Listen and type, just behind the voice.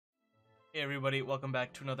Hey everybody, welcome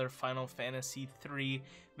back to another Final Fantasy 3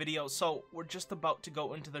 video. So, we're just about to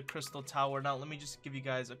go into the Crystal Tower. Now, let me just give you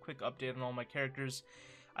guys a quick update on all my characters.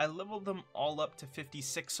 I leveled them all up to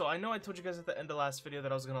 56, so I know I told you guys at the end of last video that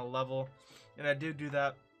I was going to level, and I did do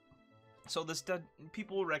that. So,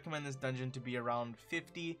 people recommend this dungeon to be around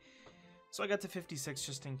 50, so I got to 56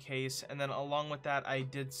 just in case, and then along with that, I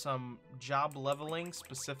did some job leveling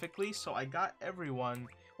specifically, so I got everyone...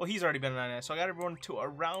 Well, he's already been at 99, so I got everyone to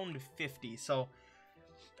around 50. So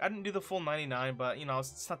I didn't do the full 99, but you know,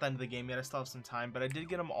 it's not the end of the game yet. I still have some time, but I did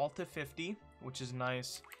get them all to 50, which is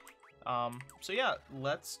nice. So yeah,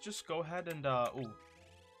 let's just go ahead and ooh,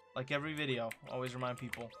 like every video, always remind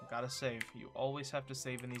people, gotta save. You always have to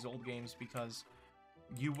save in these old games because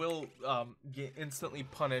you will get instantly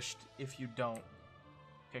punished if you don't.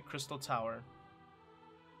 Okay, Crystal Tower.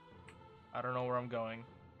 I don't know where I'm going.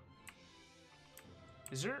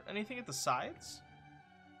 Is there anything at the sides?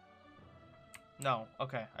 No.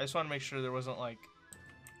 Okay. I just want to make sure there wasn't, like,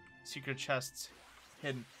 secret chests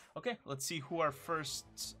hidden. Okay, let's see who our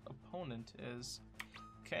first opponent is.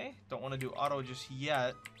 Okay, don't want to do auto just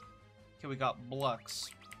yet. Okay, we got Blux.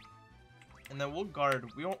 And then we'll guard.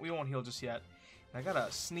 We won't heal just yet. And I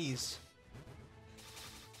gotta sneeze.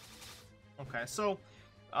 Okay, so,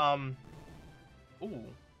 ooh,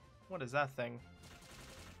 what is that thing?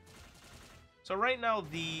 So right now,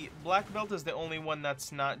 the black belt is the only one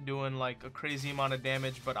that's not doing like a crazy amount of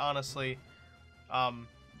damage, but honestly,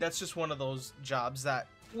 that's just one of those jobs that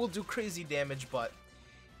will do crazy damage, but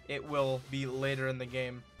it will be later in the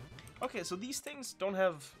game. Okay, so these things don't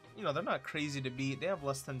have, you know, they're not crazy to beat. They have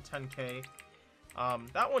less than 10k.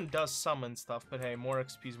 That one does summon stuff, but hey, more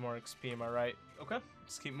XP is more XP, am I right? Okay,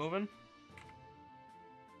 let's keep moving.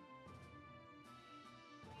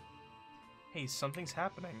 Hey, something's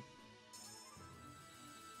happening.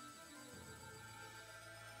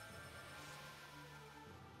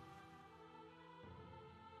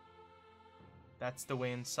 That's the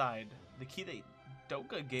way inside. The key that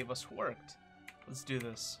Doga gave us worked. Let's do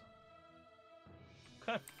this.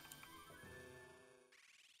 Okay.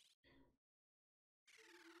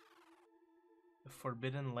 The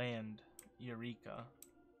Forbidden Land, Eureka.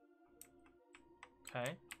 Okay.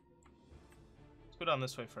 Let's go down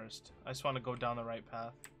this way first. I just want to go down the right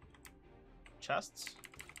path. Chests.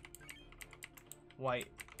 White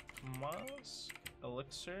Musk.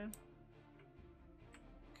 Elixir.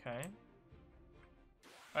 Okay.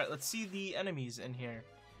 Alright, let's see the enemies in here.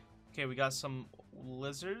 Okay, we got some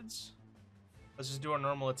lizards. Let's just do our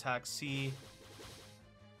normal attack. See.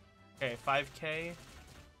 Okay, 5k.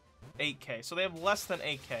 8k. So they have less than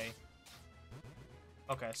 8k.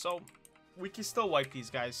 Okay, so we can still wipe these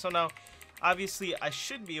guys. So now, obviously, I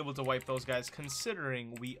should be able to wipe those guys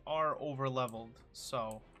considering we are over leveled.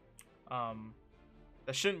 So,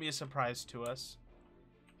 that shouldn't be a surprise to us.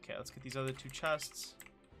 Okay, let's get these other two chests.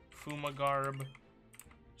 Fuma Garb.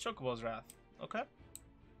 Chocobo's Wrath. Okay.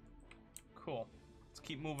 Cool. Let's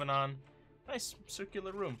keep moving on. Nice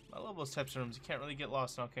circular room. I love those types of rooms. You can't really get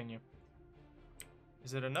lost now, can you?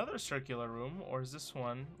 Is it another circular room, or is this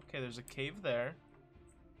one? Okay, there's a cave there.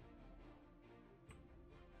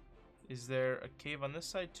 Is there a cave on this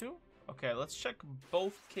side too? Okay, let's check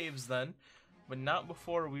both caves then, but not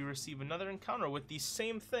before we receive another encounter with these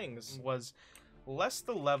same things. It was less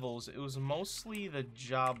the levels, it was mostly the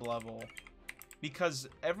job level. Because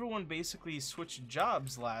everyone basically switched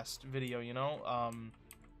jobs last video, you know?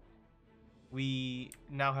 We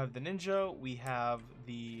now have the ninja, we have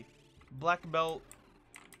the black belt,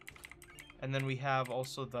 and then we have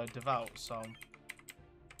also the devout, so...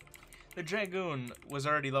 The dragoon was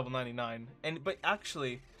already level 99, but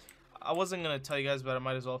actually, I wasn't going to tell you guys, but I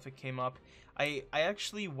might as well if it came up. I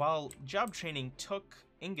actually, while job training, took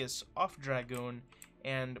Ingus off dragoon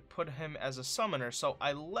and put him as a summoner, so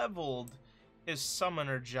I leveled his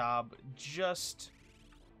summoner job just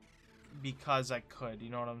because I could, you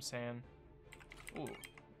know what I'm saying? Ooh,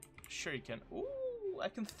 sure you can. Ooh, I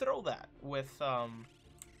can throw that with the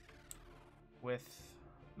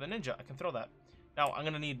ninja. I can throw that. Now I'm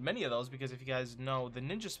gonna need many of those because if you guys know the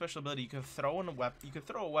ninja special ability, you can throw in a weapon. You can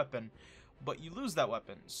throw a weapon, but you lose that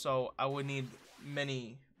weapon. So I would need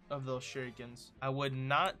many of those shurikens. I would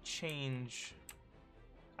not change.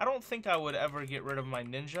 I don't think I would ever get rid of my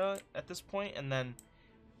ninja at this point, and then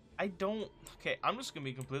I don't... Okay, I'm just going to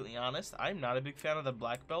be completely honest. I'm not a big fan of the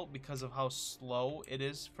black belt because of how slow it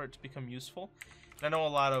is for it to become useful. And I know a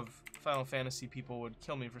lot of Final Fantasy people would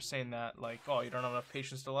kill me for saying that, like, oh, you don't have enough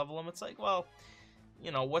patience to level him. It's like, well, you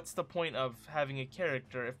know, what's the point of having a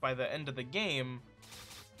character if by the end of the game,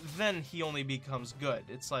 then he only becomes good?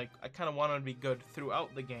 It's like, I kind of want him to be good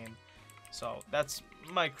throughout the game. So that's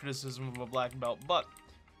my criticism of a black belt, but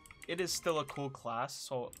it is still a cool class,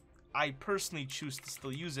 so I personally choose to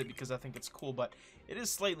still use it because I think it's cool, but it is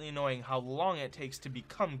slightly annoying how long it takes to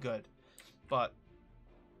become good. But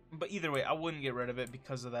either way, I wouldn't get rid of it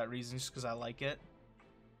because of that reason, just because I like it.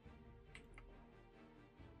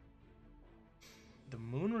 The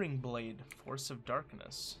Moonring Blade, Force of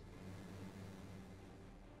Darkness.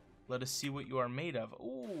 Let us see what you are made of.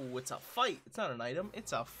 Ooh, it's a fight. It's not an item,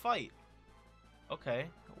 it's a fight. Okay,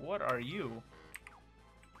 what are you?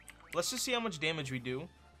 Let's just see how much damage we do.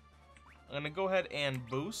 I'm gonna go ahead and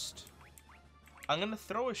boost. I'm gonna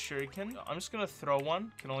throw a shuriken. I'm just gonna throw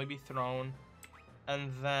one. Can only be thrown.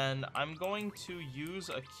 And then I'm going to use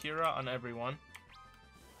a Kira on everyone.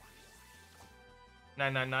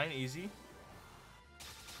 999, easy.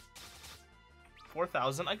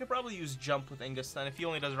 4,000. I could probably use jump with Ingus then if he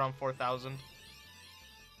only does around 4,000.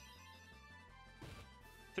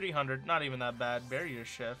 300, not even that bad. Barrier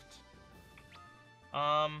shift.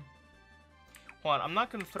 Hold on, I'm not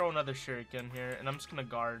gonna throw another shuriken here, and I'm just gonna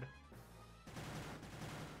guard.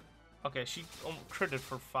 Okay, she critted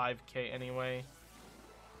for 5k anyway.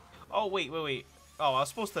 Oh, wait. Oh, I was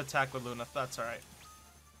supposed to attack with Luna. That's alright.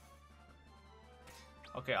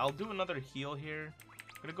 Okay, I'll do another heal here.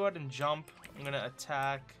 I'm gonna go ahead and jump. I'm gonna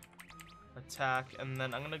attack, and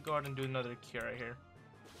then I'm gonna go ahead and do another Kira here.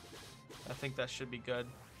 I think that should be good.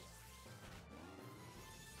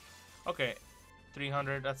 Okay,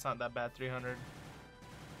 300. That's not that bad. 300.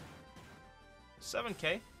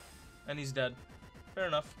 7k, and he's dead. Fair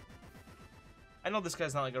enough. I know this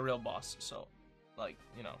guy's not like a real boss, so, like,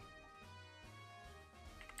 you know.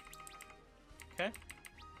 Okay.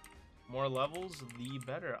 More levels, the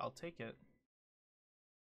better. I'll take it.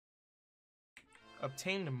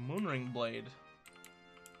 Obtained Moonring Blade.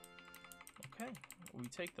 Okay, we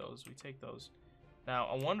take those. We take those. Now,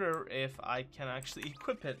 I wonder if I can actually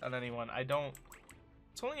equip it on anyone. I don't.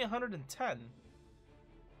 It's only 110.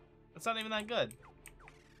 That's not even that good.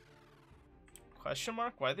 Question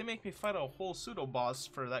mark? Why'd they make me fight a whole pseudo boss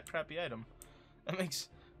for that crappy item? That makes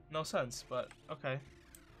no sense, but okay.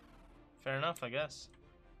 Fair enough, I guess.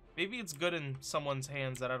 Maybe it's good in someone's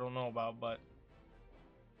hands that I don't know about, but...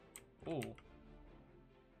 Ooh.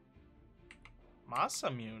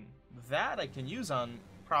 Masamune. That I can use on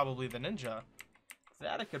probably the ninja.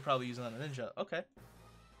 That I could probably use on a ninja. Okay.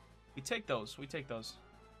 We take those. We take those.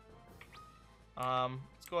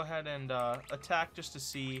 Let's go ahead and attack just to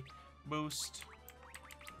see. Boost.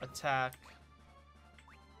 Attack.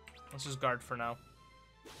 Let's just guard for now.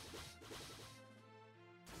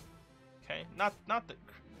 Okay. Not the...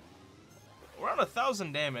 We're on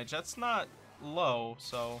 1,000 damage. That's not low,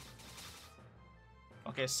 so...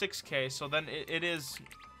 Okay, 6k. So then it is...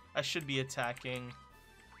 I should be attacking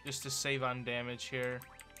just to save on damage here.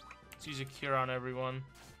 Let's use a cure on everyone.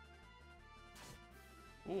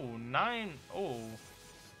 Ooh, 9. Oh.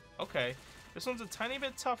 Okay. This one's a tiny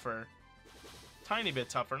bit tougher. Tiny bit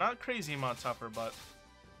tougher. Not crazy amount tougher, but...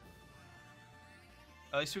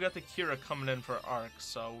 At least we got the Kira coming in for Arc,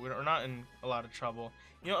 so we're not in a lot of trouble.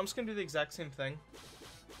 You know, I'm just going to do the exact same thing.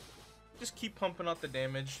 Just keep pumping out the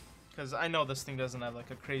damage, because I know this thing doesn't have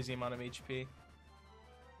like a crazy amount of HP.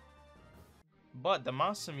 But the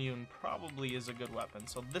Masamune probably is a good weapon,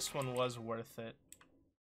 so this one was worth it.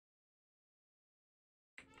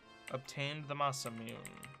 Obtained the Masamune.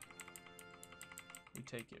 We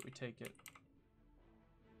take it, we take it.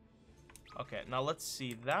 Okay, now let's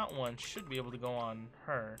see. That one should be able to go on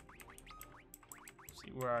her. Let's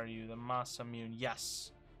see, where are you? The Masamune.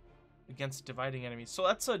 Yes. Against dividing enemies. So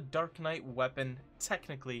that's a Dark Knight weapon,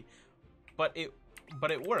 technically. But it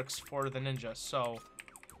works for the ninja. So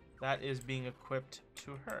that is being equipped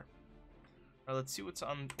to her. Alright, let's see what's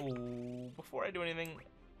on... Oh, before I do anything...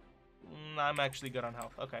 I'm actually good on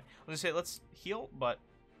health. Okay. Let's heal, but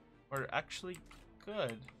we're actually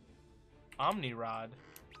good. Omni Rod.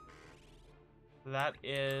 That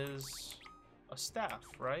is a staff,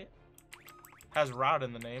 right? Has rod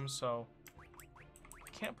in the name, so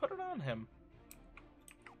can't put it on him.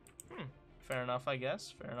 Fair enough, I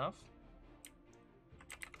guess. Fair enough.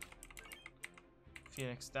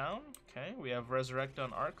 Phoenix down. Okay, we have Resurrect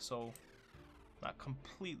on Arc, so not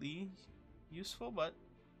completely useful, but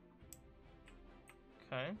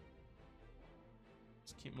okay.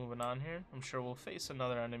 Let's keep moving on here. I'm sure we'll face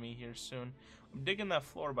another enemy here soon. I'm digging that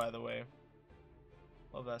floor, by the way.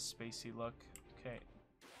 Love that spacey look. Okay.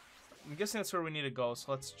 I'm guessing that's where we need to go,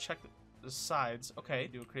 so let's check the sides. Okay,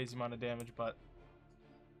 do a crazy amount of damage, but...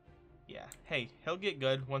 Yeah. Hey, he'll get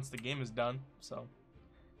good once the game is done, so...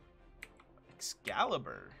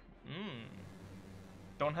 Excalibur.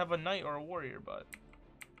 Don't have a knight or a warrior, but...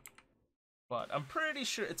 But I'm pretty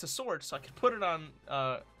sure it's a sword, so I can put it on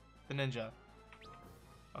the ninja.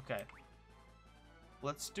 Okay.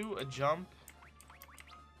 Let's do a jump,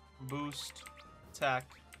 boost,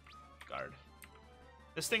 attack, guard.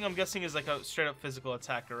 This thing I'm guessing is like a straight up physical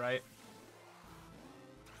attacker, right?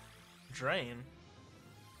 Drain?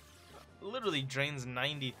 Literally drains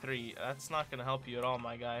 93. That's not going to help you at all,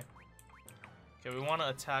 my guy. Okay, we want to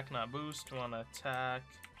attack, not boost. We want to attack.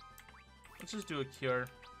 Let's just do a cure.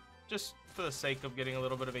 Just for the sake of getting a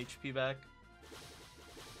little bit of HP back.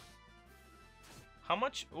 How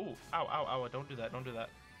much? Ooh, ow, ow, ow. Don't do that. Don't do that.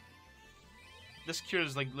 This cure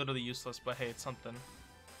is like literally useless, but hey, it's something.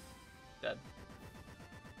 Dead.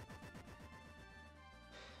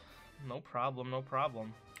 No problem, no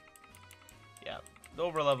problem. Yeah, the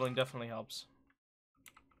over-leveling definitely helps.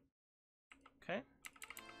 Okay.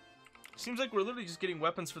 Seems like we're literally just getting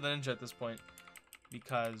weapons for the ninja at this point.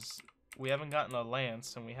 Because we haven't gotten a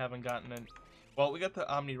lance, and we haven't gotten an... Well, we got the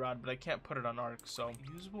Omni Rod, but I can't put it on Arc, so...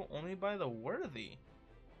 Usable only by the worthy.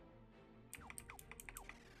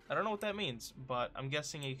 I don't know what that means, but I'm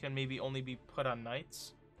guessing it can maybe only be put on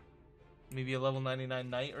knights. Maybe a level 99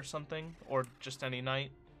 knight or something, or just any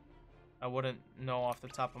knight. I wouldn't know off the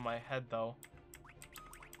top of my head, though.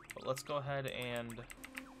 But let's go ahead and...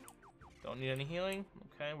 Don't need any healing.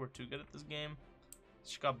 Okay, we're too good at this game.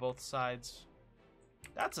 She got both sides.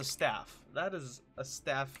 That's a staff. That is a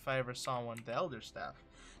staff if I ever saw one. The Elder Staff.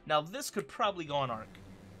 Now, this could probably go on Arc.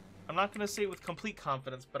 I'm not going to say it with complete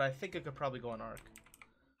confidence, but I think it could probably go on Arc.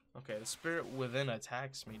 Okay, the Spirit Within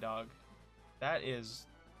attacks me, dog. That is...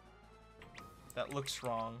 That looks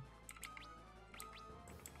wrong.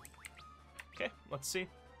 Okay, let's see.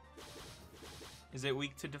 Is it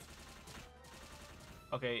weak to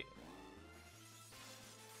Okay.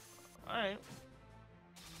 Alright.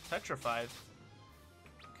 Petrified.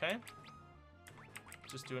 Okay.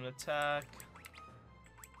 Just do an attack.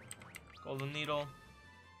 Golden Needle.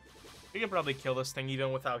 We can probably kill this thing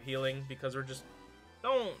even without healing because we're just...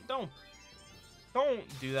 Don't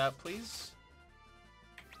do that, please.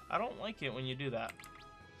 I don't like it when you do that.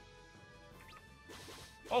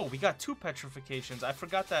 Oh, we got 2 petrifications. I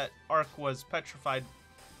forgot that Arc was petrified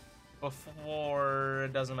before.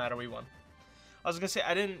 It doesn't matter, we won. I was gonna say,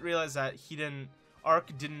 I didn't realize that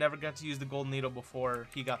Arc never got to use the Golden Needle before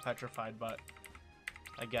he got petrified, but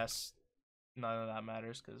I guess none of that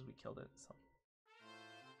matters because we killed it. So.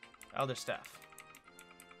 Elder Staff.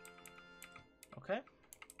 Okay.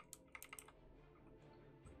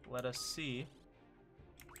 Let us see.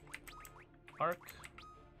 Arc.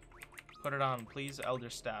 Put it on, please. Elder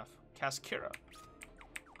Staff. Cast Kira.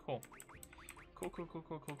 Cool.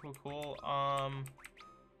 Cool.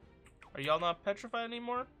 Are y'all not petrified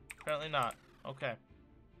anymore? Apparently not. Okay.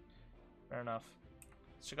 Fair enough.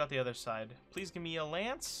 Let's check out the other side. Please give me a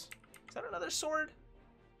lance. Is that another sword?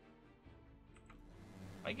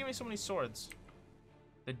 Why give me so many swords?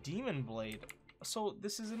 The Demon Blade. So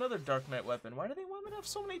this is another Dark Knight weapon. Why do they want me to have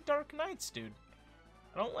so many Dark Knights, dude?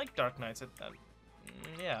 I don't like Dark Knights.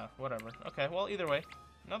 Yeah, whatever. Okay, well, either way.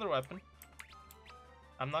 Another weapon.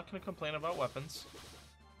 I'm not going to complain about weapons.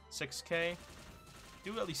 6k.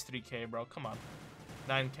 Do at least 3k, bro. Come on.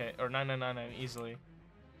 9k. Or 9999 easily.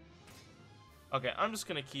 Okay, I'm just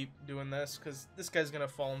going to keep doing this because this guy's going to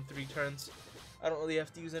fall in 3 turns. I don't really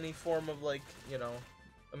have to use any form of, like, you know,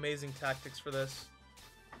 amazing tactics for this.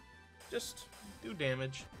 Just do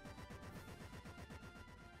damage.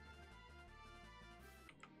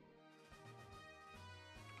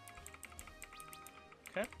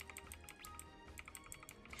 Okay.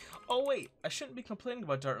 Oh wait, I shouldn't be complaining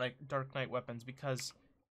about Dark Knight weapons because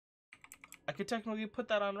I could technically put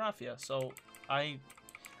that on Raffia, so I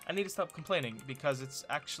need to stop complaining because it's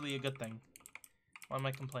actually a good thing. Why am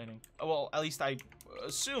I complaining? Oh, well, at least I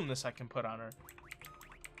assume this I can put on her.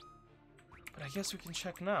 But I guess we can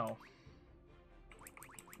check now.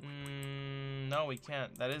 No, we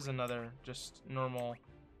can't. That is another just normal...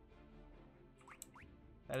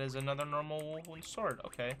 That is another normal sword.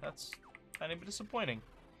 Okay, that's kind of disappointing.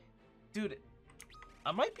 Dude,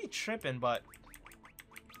 I might be tripping, but...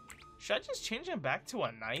 Should I just change him back to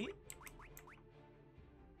a knight?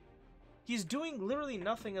 He's doing literally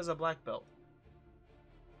nothing as a black belt.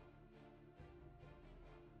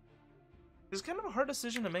 It's kind of a hard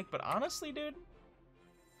decision to make, but honestly, dude...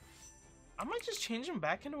 I might just change him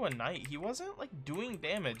back into a knight. He wasn't, like, doing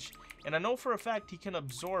damage. And I know for a fact he can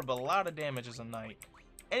absorb a lot of damage as a knight.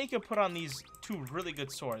 And he can put on these 2 really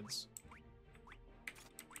good swords.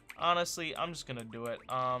 Honestly, I'm just gonna do it.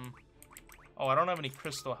 Oh, I don't have any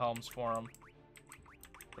crystal helms for him.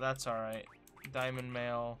 But that's alright. Diamond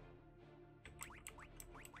mail.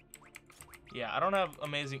 Yeah, I don't have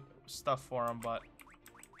amazing... stuff for him, but...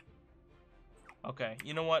 Okay,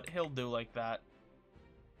 you know what? He'll do like that.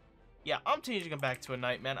 Yeah, I'm changing him back to a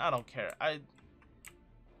knight, man. I don't care.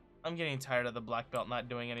 I'm getting tired of the black belt not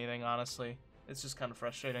doing anything, honestly. It's just kind of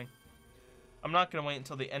frustrating. I'm not going to wait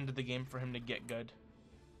until the end of the game for him to get good.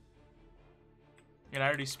 And I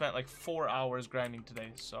already spent like 4 hours grinding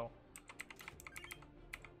today, so...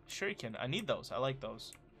 Shuriken. I need those. I like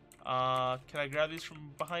those. Can I grab these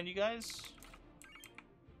from behind you guys?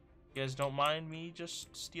 You guys don't mind me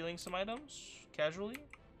just stealing some items? Casually?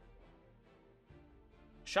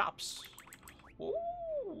 Shops.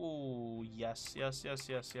 Ooh, yes, yes, yes,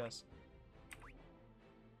 yes, yes.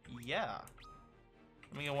 Yeah.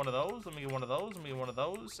 Let me get one of those. Let me get one of those. Let me get one of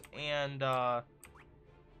those. And,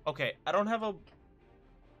 okay, I don't have a...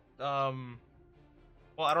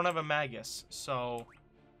 Well, I don't have a Magus, so...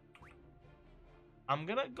 I'm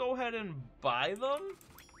gonna go ahead and buy them.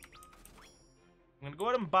 I'm gonna go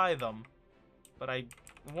ahead and buy them. But I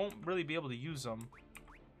won't really be able to use them.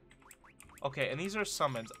 Okay, and these are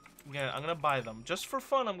summons. I'm gonna buy them. Just for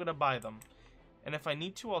fun, I'm gonna buy them. And if I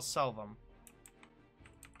need to, I'll sell them.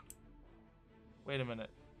 Wait a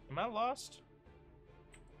minute. Am I lost?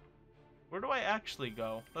 Where do I actually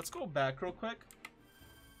go? Let's go back real quick.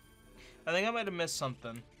 I think I might have missed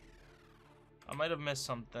something. I might have missed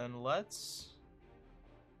something. Let's...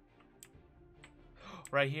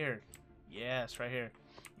 Right here. Yes, right here.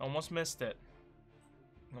 Almost missed it.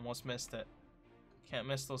 Almost missed it. Can't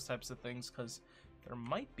miss those types of things because there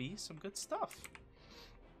might be some good stuff.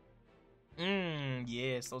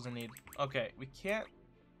 Yes, those I need. Okay, we can't...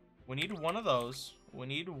 We need one of those. We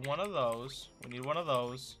need one of those. We need one of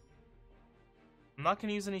those. I'm not going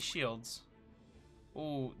to use any shields.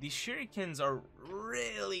 Ooh, these shurikens are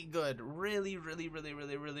really good. Really, really, really,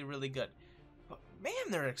 really, really, really good. But man,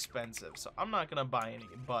 they're expensive. So I'm not going to buy any,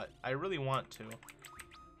 but I really want to.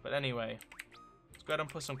 But anyway, let's go ahead and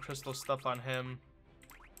put some crystal stuff on him.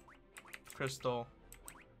 Crystal.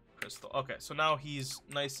 Crystal. Okay, so now he's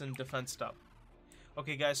nice and defensed up.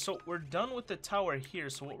 Okay, guys, so we're done with the tower here.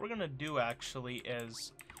 So what we're going to do actually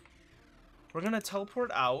is we're going to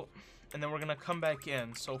teleport out. And then we're going to come back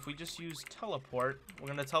in. So if we just use teleport, we're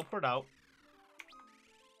going to teleport out.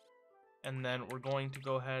 And then we're going to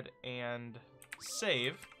go ahead and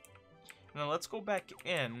save. And then let's go back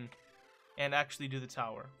in and actually do the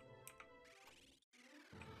tower.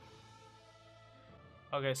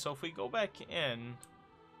 Okay, so if we go back in,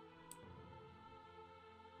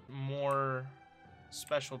 more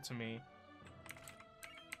special to me.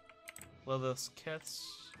 Lilith's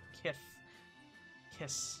Kiss.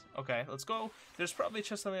 Okay, let's go. There's probably a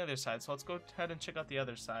chest on the other side, so let's go ahead and check out the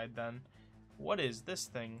other side then. What is this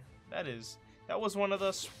thing? That was one of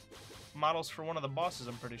the models for one of the bosses,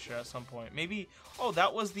 I'm pretty sure, at some point. Maybe, oh,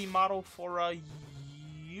 that was the model for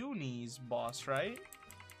Uni's boss, right?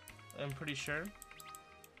 I'm pretty sure.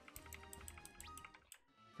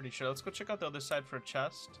 Let's go check out the other side for a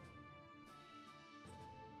chest.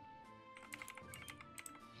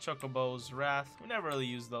 Chocobo's Wrath. We never really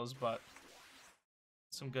use those, but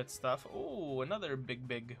some good stuff. Oh, another big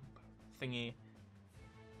thingy.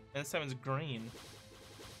 And this time it's green.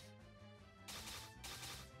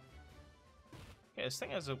 Okay, this thing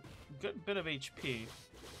has a good bit of HP.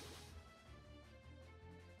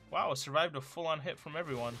 Wow, it survived a full-on hit from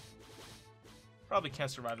everyone. Probably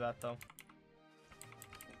can't survive that, though.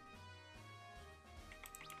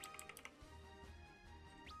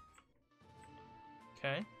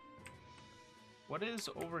 Okay. What is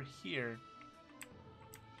over here?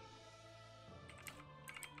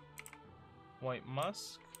 White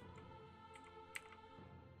musk.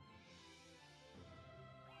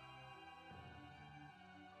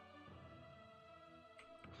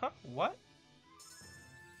 Huh? What?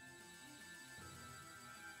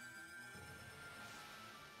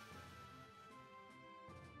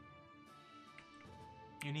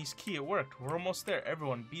 Uni's key, it worked. We're almost there.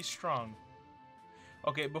 Everyone, be strong.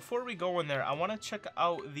 Okay, before we go in there, I want to check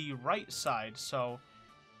out the right side. So,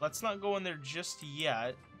 let's not go in there just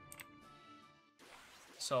yet.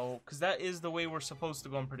 So, because that is the way we're supposed to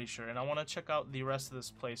go, I'm pretty sure. And I want to check out the rest of this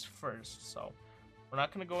place first. So, we're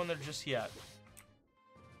not going to go in there just yet.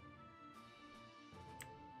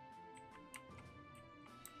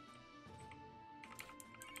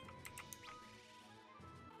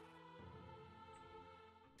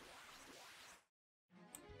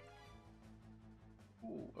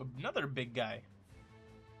 Ooh, another big guy.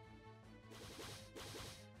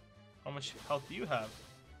 How much health do you have?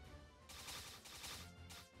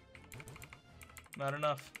 Not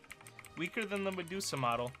enough. Weaker than the Medusa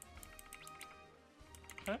model.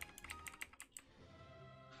 Okay.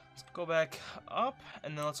 Let's Go back up,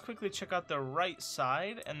 and then let's quickly check out the right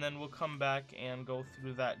side, and then we'll come back and go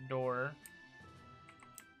through that door.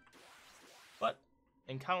 But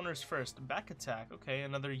encounters first. Back attack. Okay,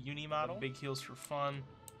 another uni model. Big heals for fun.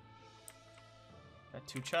 Got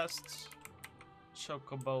 2 chests.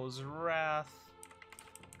 Chocobo's Wrath.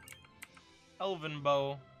 Elven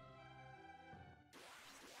Bow.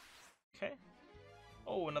 Okay.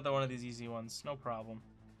 Oh, another one of these easy ones. No problem.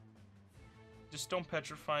 Just don't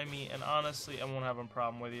petrify me, and honestly, I won't have a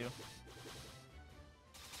problem with you.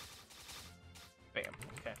 Bam.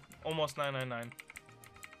 Okay. Almost 999.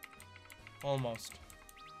 Almost.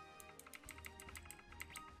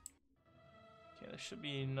 Okay, there should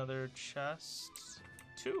be another chest.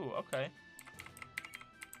 2, okay.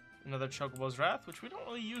 Another Chocobo's Wrath, which we don't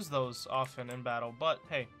really use those often in battle, but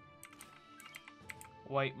hey.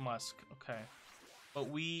 White Musk, okay. But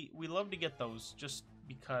we love to get those, just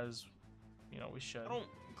because, you know, we should. I don't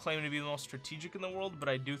claim to be the most strategic in the world, but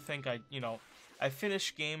I do think I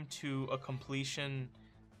finish game to a completion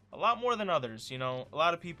a lot more than others, you know. A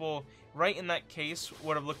lot of people, right in that case,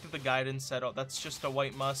 would have looked at the guide and said, oh, that's just a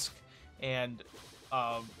White Musk and,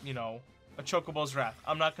 you know, a Chocobo's Wrath.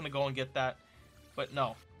 I'm not going to go and get that. But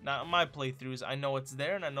no, not in my playthroughs. I know it's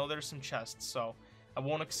there, and I know there's some chests, so I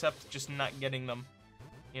won't accept just not getting them,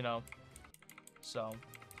 you know. So,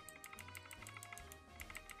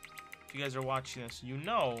 if you guys are watching this, you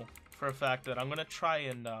know for a fact that I'm going to try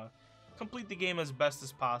and complete the game as best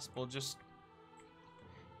as possible, just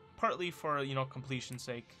partly for, you know, completion's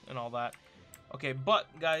sake and all that. Okay, but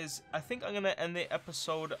guys, I think I'm going to end the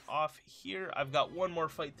episode off here. I've got one more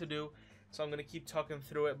fight to do, so I'm going to keep talking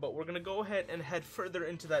through it, but we're going to go ahead and head further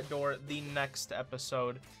into that door the next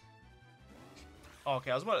episode. Oh,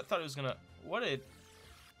 okay, I thought it was going to, what did,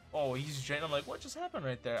 oh, he's giant. I'm like, what just happened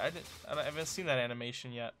right there? I haven't seen that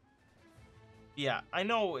animation yet. Yeah, I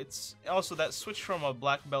know it's also that switch from a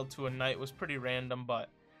black belt to a knight was pretty random, but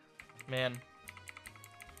man,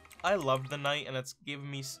 I loved the knight, and it's given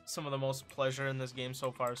me some of the most pleasure in this game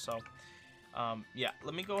so far. So, yeah,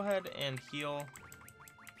 let me go ahead and heal.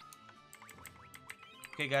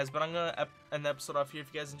 Okay, guys, but I'm gonna end the episode off here.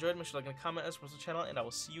 If you guys enjoyed, make sure to like and comment, subscribe to the channel, and I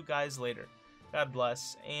will see you guys later. God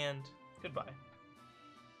bless and goodbye.